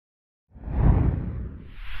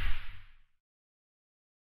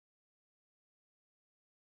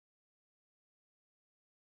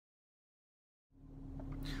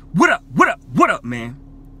What up, what up, what up, man?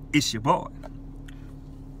 It's your boy,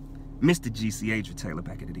 Mr. GC Adrian Taylor,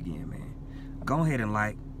 back at it again, man. Go ahead and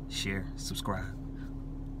like, share, subscribe.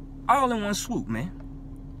 All in one swoop, man.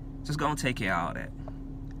 Just gonna take care of all that.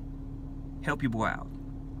 Help your boy out.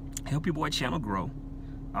 Help your boy channel grow.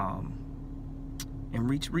 And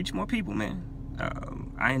reach more people, man.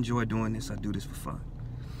 I enjoy doing this. I do this for fun.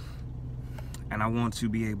 And I want to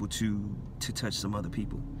be able to touch some other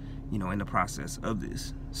people, you know, in the process of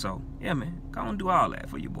this. So, yeah, man, go and do all that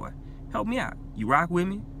for your boy. Help me out. You rock with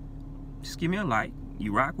me? Just give me a like.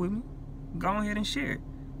 You rock with me? Go ahead and share it.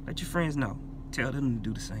 Let your friends know. Tell them to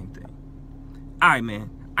do the same thing. All right, man.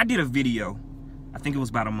 I did a video, I think it was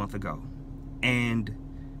about a month ago. And,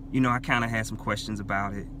 you know, I kind of had some questions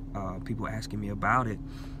about it. People asking me about it.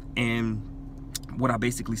 And what I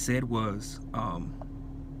basically said was,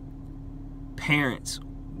 parents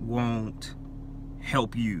won't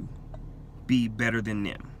help you be better than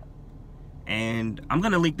them. And I'm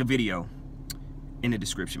gonna link the video in the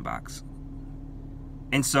description box.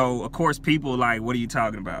 And so, of course, people like, what are you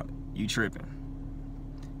talking about? You tripping?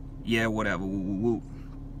 Yeah, whatever. Woo, woo, woo.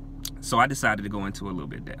 So I decided to go into a little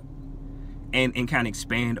bit of depth and kind of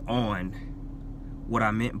expand on what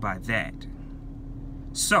I meant by that.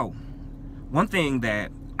 So, one thing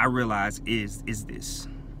that I realized is this.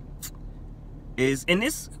 And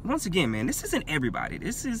this, once again, man, this isn't everybody.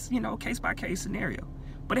 This is, you know, case by case scenario.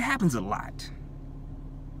 But it happens a lot.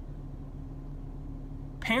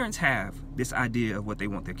 Parents have this idea of what they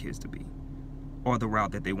want their kids to be, or the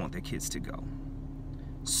route that they want their kids to go.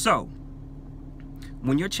 So,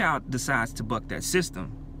 when your child decides to buck that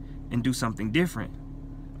system and do something different,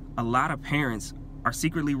 a lot of parents are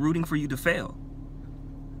secretly rooting for you to fail.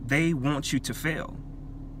 They want you to fail.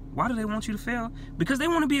 Why do they want you to fail? Because they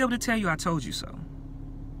want to be able to tell you, I told you so.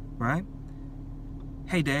 Right?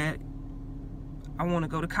 Hey, Dad, I want to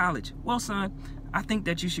go to college. Well, son, I think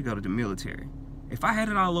that you should go to the military. If I had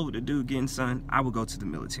it all over to do again, son, I would go to the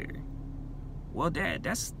military. Well, Dad,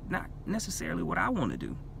 that's not necessarily what I want to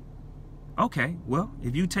do. Okay, well,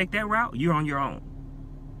 if you take that route, you're on your own.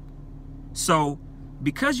 So,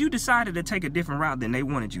 because you decided to take a different route than they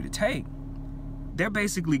wanted you to take, they're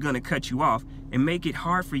basically going to cut you off and make it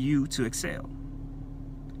hard for you to excel.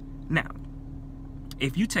 Now,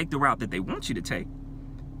 if you take the route that they want you to take,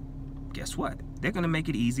 guess what? They're going to make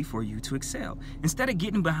it easy for you to excel. Instead of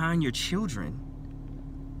getting behind your children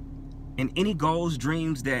and any goals,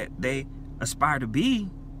 dreams that they aspire to be,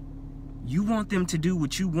 you want them to do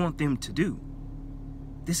what you want them to do.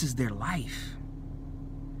 This is their life.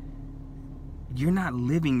 You're not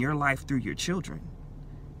living your life through your children.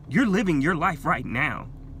 You're living your life right now.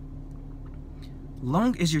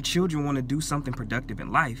 Long as your children want to do something productive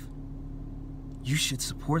in life, you should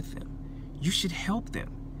support them. You should help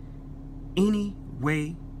them any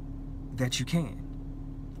way that you can.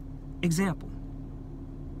 Example.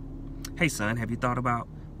 Hey, son, have you thought about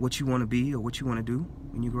what you want to be or what you want to do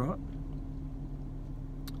when you grow up?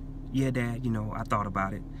 Yeah, Dad, you know, I thought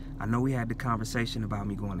about it. I know we had the conversation about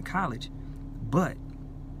me going to college, but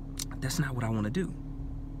that's not what I want to do.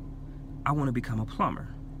 I want to become a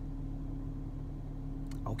plumber.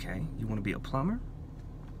 Okay, you want to be a plumber?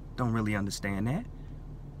 Don't really understand that.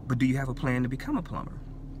 But do you have a plan to become a plumber?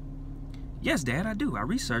 Yes, Dad, I do. I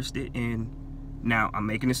researched it, and now I'm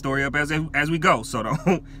making the story up as we go. So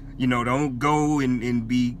don't, you know, don't go and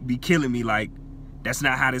be killing me like that's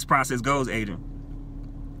not how this process goes, Adrian.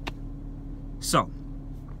 So,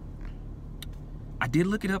 I did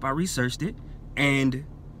look it up. I researched it, and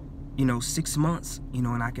you know, 6 months, you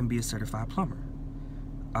know, and I can be a certified plumber.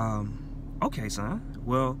 Okay, son.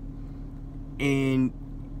 Well, in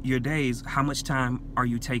your days, how much time are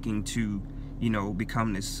you taking to, you know,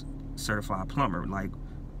 become this certified plumber? Like,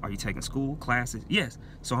 are you taking school, classes? Yes.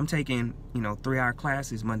 So I'm taking, you know, 3-hour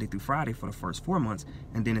classes Monday through Friday for the first 4 months,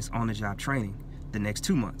 and then it's on-the-job training the next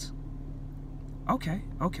 2 months. Okay,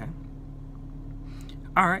 okay.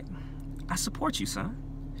 All right. I support you, son.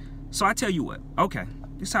 So I tell you what, okay,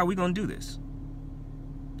 this is how we're going to do this.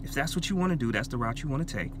 If that's what you want to do, that's the route you want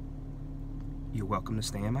to take, you're welcome to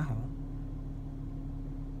stay in my home.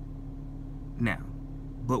 Now,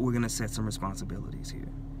 but we're going to set some responsibilities here.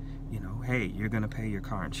 You know, hey, you're going to pay your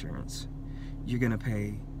car insurance. You're going to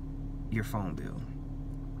pay your phone bill.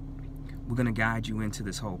 We're going to guide you into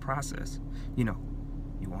this whole process. You know,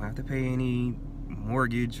 you won't have to pay any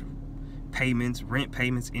mortgage payments, rent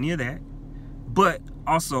payments, any of that. But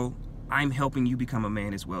also, I'm helping you become a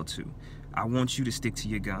man as well, too. I want you to stick to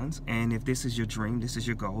your guns. And if this is your dream, this is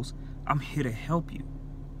your goals, I'm here to help you.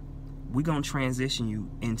 We're going to transition you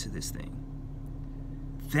into this thing.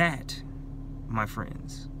 That, my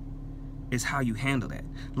friends, is how you handle that.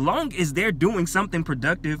 Long as they're doing something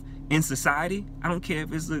productive in society, I don't care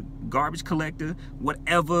if it's a garbage collector,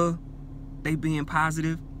 whatever, they being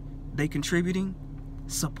positive, they contributing,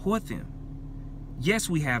 support them. Yes,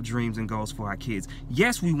 we have dreams and goals for our kids.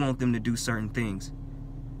 Yes, we want them to do certain things.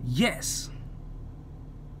 Yes.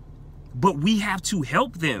 But we have to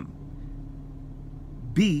help them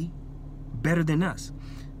be better than us.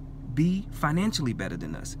 Be financially better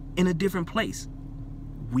than us. In a different place.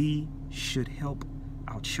 We should help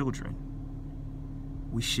our children.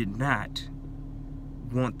 We should not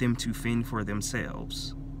want them to fend for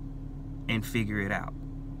themselves and figure it out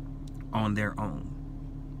on their own.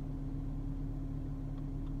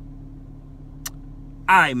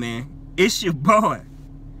 Alright, man. It's your boy.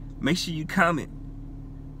 Make sure you comment,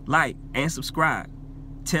 like, and subscribe.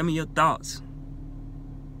 Tell me your thoughts.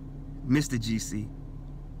 Mr. GC.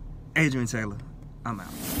 Adrian Taylor. I'm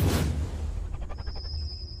out.